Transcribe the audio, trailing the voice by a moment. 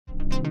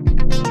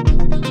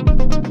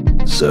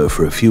So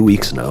for a few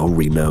weeks now,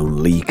 renowned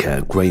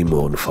leaker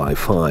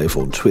Greymon55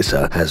 on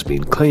Twitter has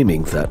been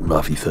claiming that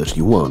Navi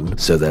 31,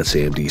 so that's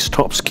AMD's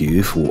top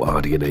SKU for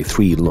RDNA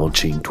 3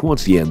 launching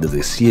towards the end of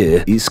this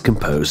year, is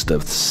composed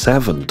of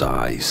 7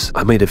 dies.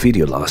 I made a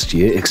video last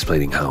year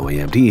explaining how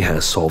AMD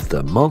has solved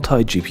the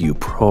multi-GPU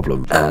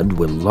problem and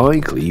will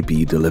likely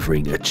be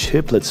delivering a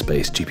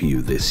chiplets-based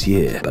GPU this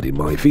year. But in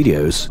my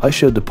videos, I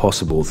showed the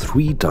possible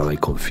 3 die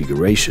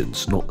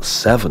configurations, not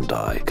 7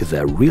 die. Could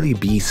there really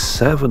be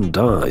 7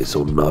 dies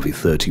on Navi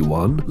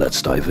 31?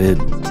 Let's dive in.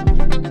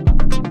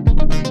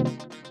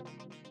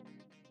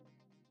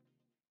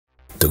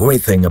 The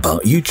great thing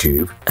about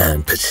YouTube,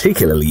 and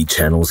particularly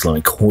channels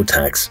like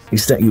Cortex,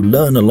 is that you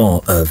learn a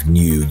lot of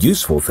new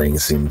useful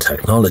things in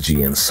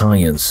technology and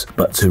science,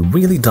 but to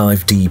really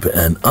dive deep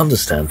and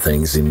understand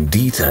things in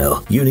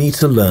detail, you need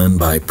to learn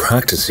by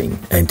practicing,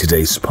 and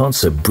today's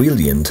sponsor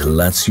Brilliant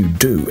lets you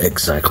do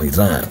exactly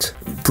that.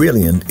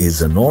 Brilliant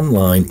is an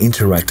online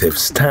interactive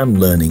STEM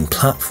learning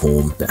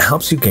platform that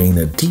helps you gain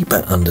a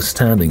deeper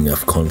understanding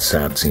of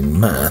concepts in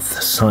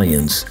math,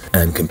 science,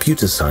 and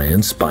computer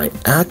science by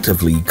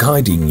actively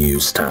guiding you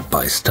step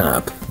by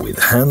step with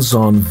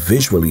hands-on,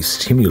 visually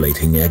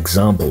stimulating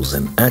examples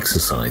and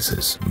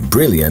exercises.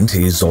 Brilliant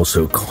is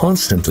also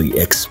constantly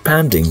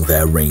expanding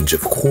their range of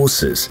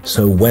courses,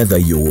 so whether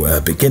you're a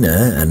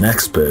beginner, an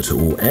expert,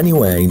 or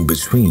anywhere in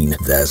between,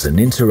 there's an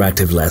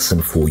interactive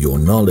lesson for your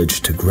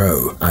knowledge to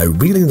grow. I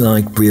really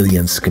like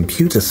Brilliant's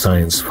Computer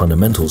Science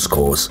Fundamentals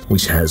course,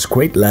 which has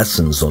great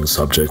lessons on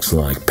subjects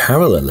like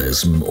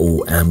parallelism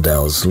or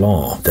Amdahl's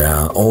law. There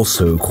are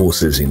also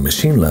courses in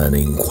machine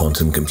learning,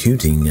 quantum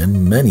computing,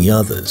 and many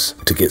others.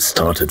 To get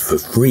started for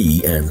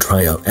free and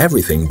try out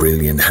everything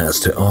Brilliant has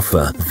to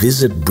offer,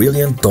 visit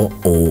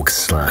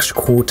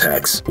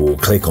brilliant.org/cortex or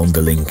click on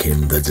the link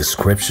in the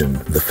description.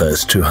 The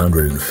first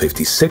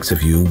 256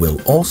 of you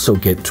will also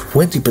get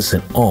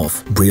 20%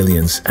 off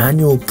Brilliant's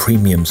annual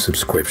premium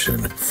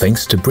subscription.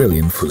 Thanks to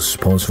Brilliant for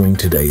sponsoring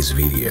today's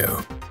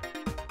video.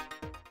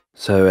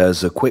 So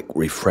as a quick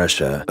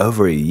refresher,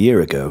 over a year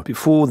ago,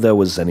 before there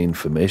was any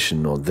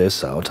information on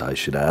this out, I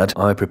should add,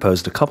 I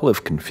proposed a couple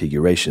of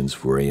configurations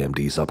for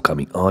AMD's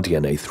upcoming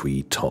RDNA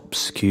 3 top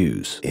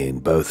SKUs. In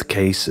both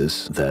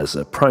cases, there's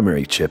a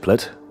primary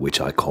chiplet, which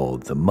I call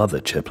the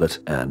mother chiplet,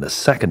 and a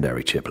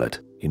secondary chiplet.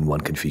 In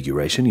one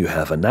configuration, you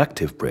have an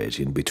active bridge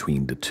in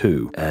between the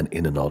two, and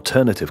in an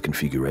alternative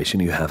configuration,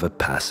 you have a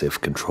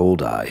passive control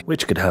die,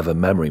 which could have a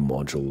memory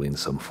module in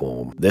some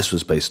form. This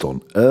was based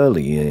on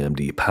early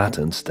AMD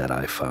patents that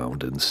I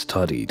found and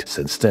studied.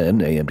 Since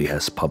then, AMD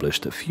has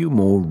published a few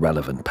more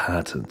relevant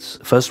patents.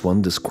 The first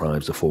one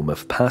describes a form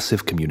of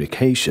passive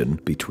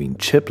communication between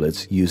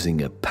chiplets using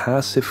a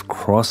passive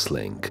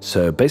crosslink.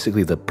 So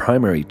basically, the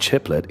primary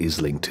chiplet is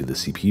linked to the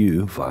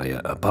CPU via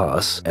a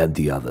bus, and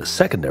the other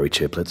secondary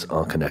chiplets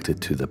are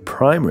connected to the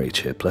primary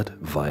chiplet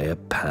via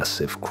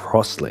passive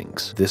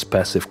crosslinks. This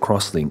passive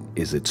crosslink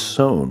is its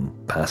own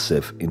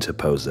passive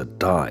interposer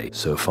die.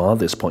 So far,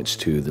 this points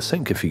to the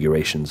same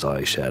configurations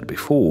I shared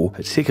before,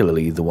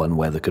 particularly the one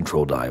where the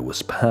control die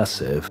was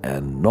passive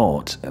and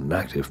not an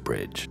active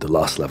bridge. The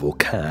last level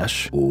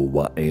cache, or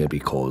what AMD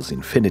calls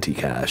infinity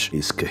cache,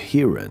 is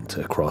coherent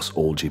across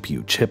all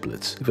GPU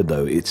chiplets, even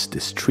though it's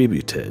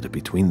distributed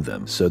between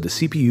them. So the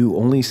CPU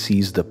only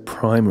sees the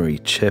primary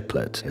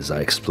chiplet, as I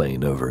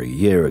explained over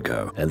a year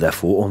ago, and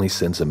therefore only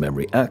sends a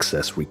memory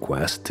access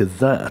request to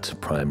that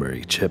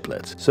primary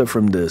chiplet. So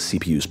from the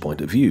CPU's point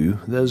of view,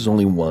 there's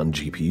only one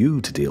GPU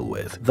to deal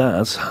with.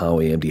 That's how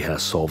AMD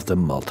has solved the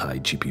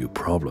multi-GPU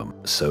problem.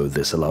 So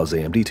this allows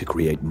AMD to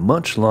create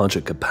much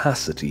larger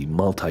capacity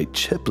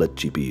multi-chiplet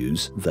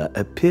GPUs that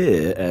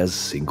appear as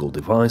single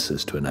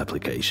devices to an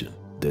application.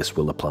 This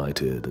will apply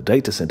to the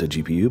data center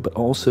GPU, but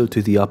also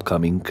to the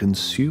upcoming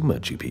consumer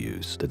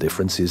GPUs. The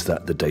difference is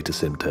that the data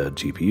center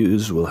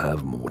GPUs will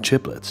have more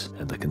chiplets,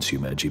 and the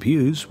consumer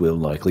GPUs will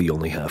likely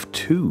only have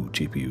 2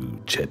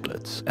 GPU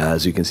chiplets.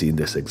 As you can see in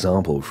this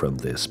example from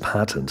this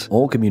patent,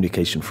 all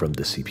communication from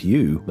the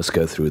CPU must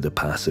go through the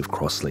passive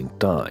crosslink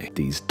die.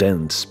 These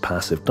dense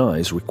passive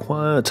dies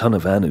require a ton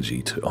of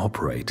energy to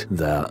operate.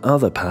 There are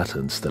other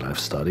patents that I've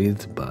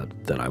studied, but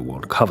that I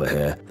won't cover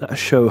here, that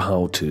show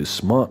how to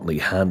smartly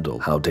handle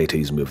how data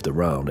is moved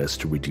around as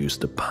to reduce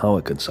the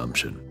power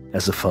consumption.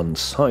 As a fun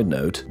side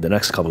note, the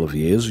next couple of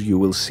years you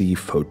will see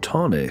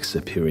photonics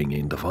appearing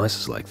in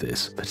devices like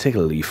this,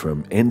 particularly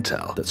from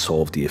Intel, that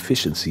solve the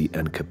efficiency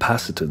and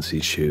capacitance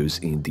issues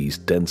in these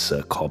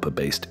denser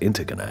copper-based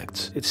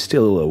interconnects. It's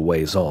still a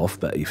ways off,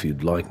 but if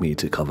you'd like me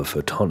to cover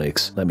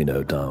photonics, let me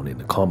know down in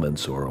the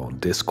comments or on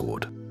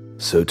Discord.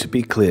 So to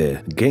be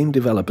clear, game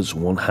developers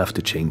won't have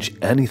to change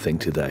anything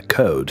to their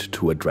code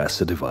to address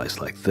a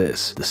device like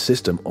this. The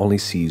system only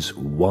sees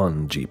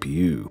one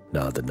GPU.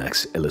 Now the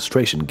next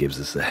illustration gives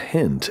us a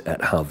hint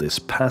at how this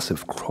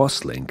passive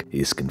crosslink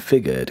is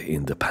configured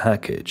in the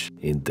package.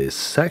 In this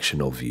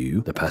sectional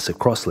view, the passive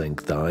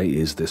crosslink die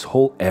is this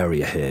whole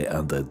area here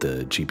under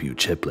the GPU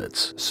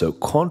chiplets. So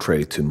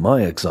contrary to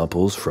my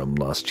examples from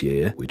last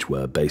year, which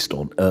were based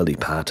on early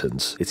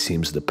patents, it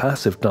seems the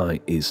passive die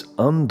is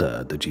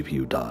under the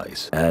GPU die.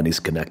 dies and is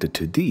connected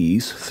to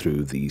these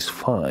through these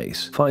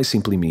PHYs. PHY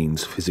simply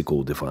means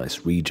physical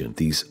device region.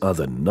 These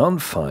other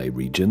non-PHY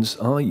regions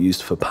are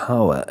used for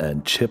power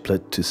and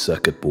chiplet to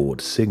circuit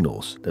board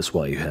signals. That's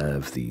why you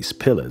have these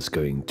pillars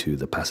going to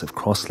the passive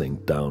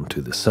crosslink down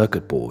to the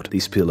circuit board.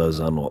 These pillars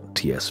are not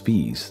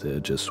TSVs, they're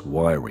just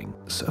wiring.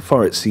 So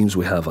far it seems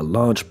we have a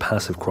large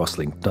passive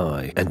crosslink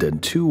die and then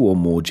 2 or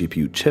more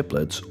GPU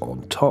chiplets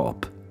on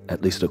top,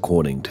 at least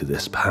according to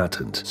this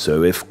patent.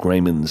 So if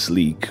Grayman's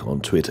leak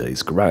on Twitter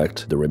is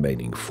correct, the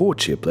remaining 4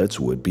 chiplets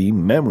would be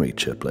memory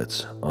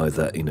chiplets,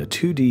 either in a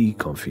 2D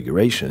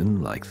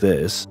configuration like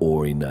this,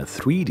 or in a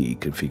 3D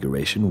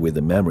configuration with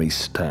the memory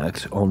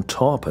stacked on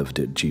top of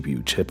the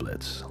GPU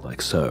chiplets,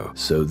 like so.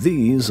 So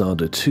these are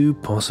the 2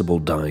 possible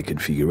die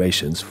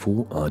configurations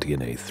for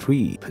RDNA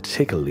 3,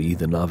 particularly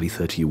the Navi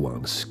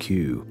 31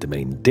 SKU. The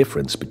main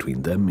difference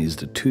between them is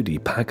the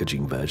 2D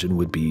packaging version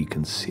would be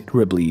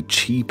considerably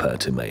cheaper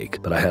to make,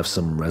 but I have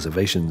some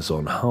reservations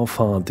on how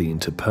far the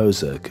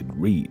interposer could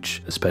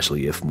reach,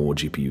 especially if more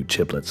GPU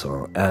chiplets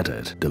are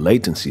added. The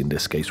latency in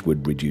this case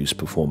would reduce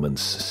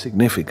performance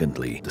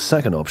significantly. The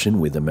second option,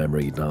 with the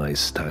memory dies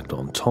stacked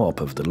on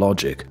top of the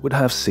logic, would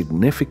have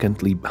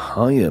significantly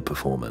higher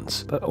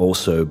performance, but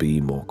also be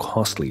more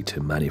costly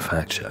to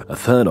manufacture. A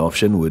third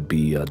option would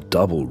be a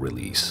double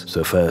release.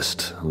 So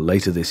first,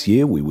 later this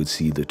year we would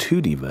see the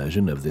 2D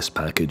version of this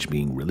package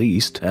being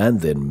released,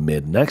 and then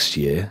mid next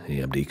year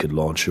AMD could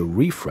launch a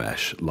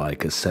refresh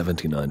like a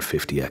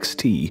 7950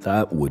 XT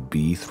that would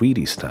be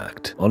 3D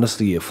stacked.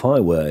 Honestly, if I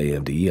were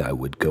AMD, I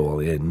would go all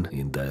in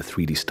the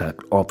 3D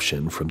stacked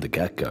option from the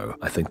get-go.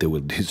 I think they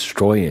would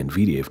destroy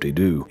Nvidia if they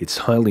do. It's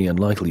highly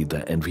unlikely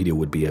that Nvidia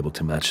would be able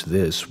to match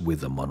this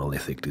with a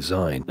monolithic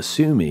design,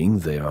 assuming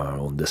they are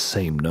on the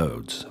same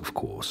nodes, of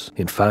course.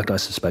 In fact, I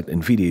suspect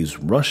Nvidia is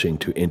rushing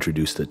to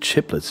introduce the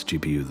chiplets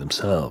GPU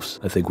themselves.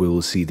 I think we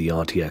will see the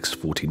RTX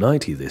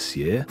 4090 this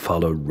year,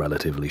 followed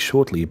relatively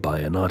shortly by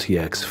an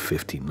RTX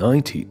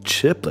 5090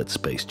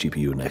 chiplets-based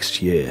GPU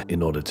next year,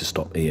 in order to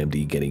stop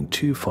AMD getting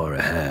too far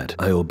ahead.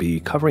 I will be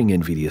covering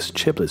Nvidia's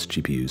chiplets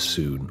GPUs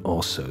soon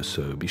also,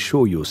 so be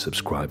sure you're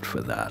subscribed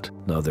for that.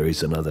 Now there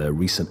is another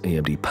recent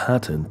AMD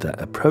patent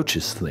that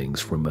approaches things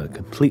from a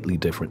completely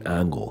different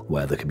angle,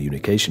 where the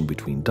communication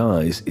between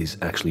dies is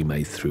actually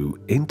made through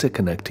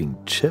interconnecting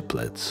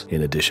chiplets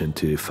in addition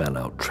to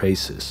fan-out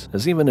traces.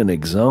 There's even an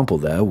example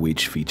there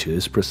which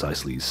features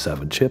precisely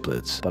 7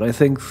 chiplets, but I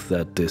think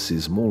that this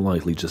is more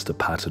likely just a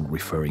patent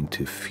referring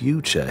to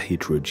future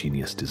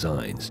heterogeneous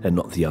designs and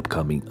not the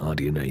upcoming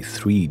RDNA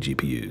 3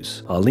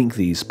 GPUs. I'll link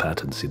these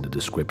patents in the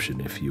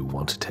description if you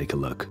want to take a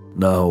look.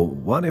 Now,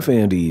 what if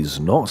AMD is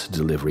not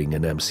delivering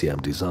an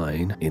MCM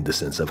design in the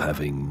sense of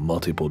having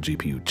multiple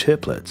GPU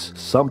chiplets?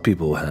 Some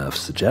people have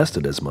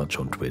suggested as much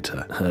on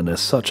Twitter, and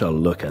as such I'll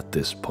look at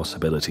this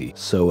possibility.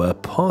 So a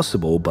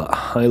possible but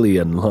highly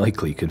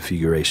unlikely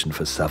configuration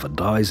for 7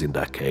 dies in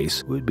that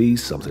case would be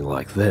something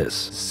like this: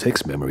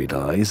 6 memory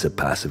dies, a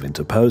passive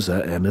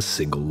interposer, and a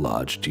single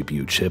large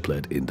GPU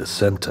chiplet in the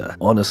center.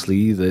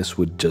 Honestly, this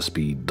would just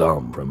be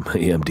dumb from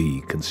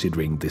AMD,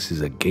 considering this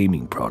is a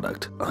gaming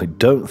product. I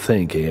don't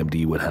think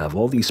AMD would have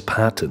all these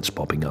patents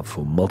popping up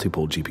for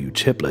multiple GPU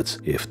chiplets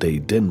if they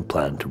didn't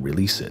plan to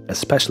release it,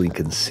 especially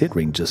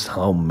considering just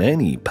how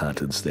many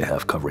patents they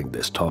have covering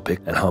this topic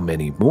and how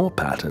many more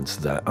patents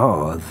there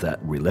are that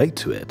relate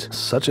to it.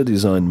 Such a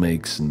design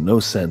makes no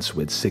sense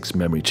with 6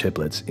 memory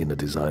chiplets in a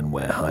design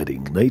where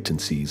hiding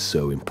latency is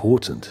so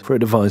important. For a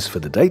device for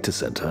the data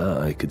center,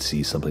 I could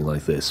see something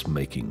like this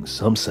making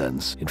some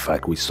sense. In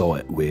fact, we saw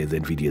it with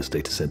Nvidia's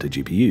data center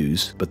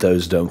GPUs, but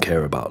those don't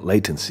care about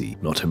latency,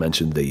 not to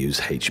mention they use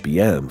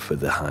HBM for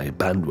the high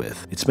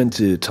bandwidth. It's meant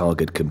to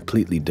target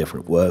completely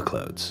different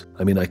workloads.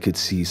 I mean, I could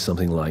see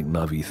something like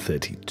Navi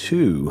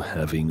 32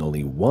 having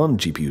only 1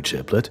 GPU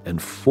chiplet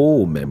and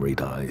 4 memory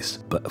dies,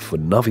 but for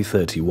Navi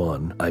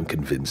 31, I'm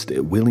convinced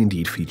it will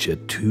indeed feature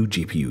 2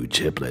 GPU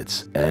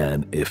chiplets,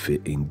 and if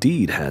it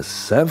indeed has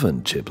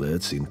 7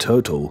 chiplets in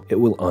total, it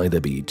will either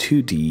be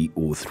 2D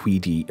or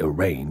 3D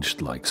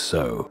arranged like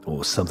so,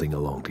 or something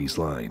along these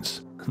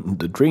lines.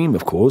 The dream,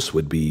 of course,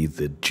 would be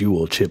the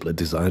dual chiplet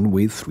design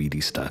with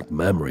 3D stacked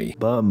memory,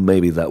 but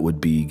maybe that would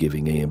be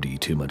giving AMD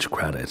too much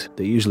credit.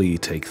 They usually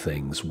take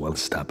things one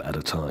step at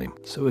a time,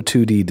 so a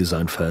 2D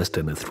design first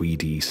and a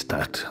 3D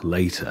stacked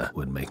later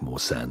would make more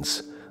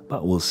sense.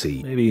 But we'll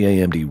see. Maybe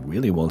AMD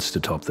really wants to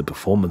top the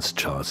performance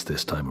charts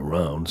this time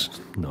around,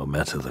 no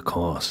matter the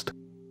cost.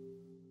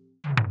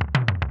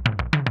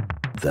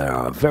 There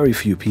are very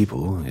few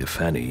people, if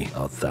any,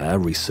 out there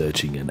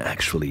researching and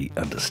actually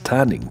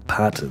understanding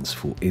patents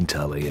for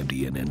Intel,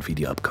 AMD, and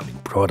Nvidia upcoming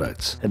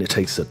products, and it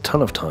takes a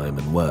ton of time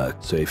and work.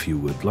 So if you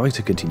would like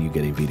to continue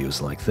getting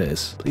videos like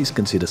this, please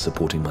consider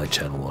supporting my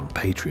channel on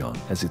Patreon,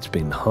 as it's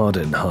been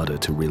harder and harder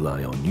to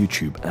rely on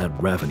YouTube ad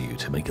revenue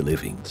to make a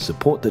living.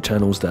 Support the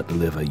channels that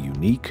deliver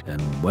unique and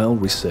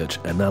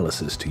well-researched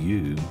analysis to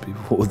you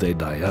before they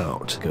die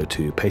out. Go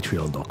to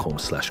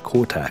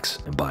patreon.com/Cortex,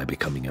 and by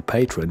becoming a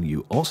patron,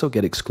 you also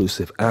get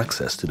exclusive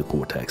access to the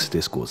Cortex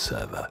Discord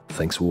server.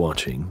 Thanks for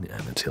watching,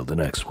 and until the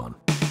next one.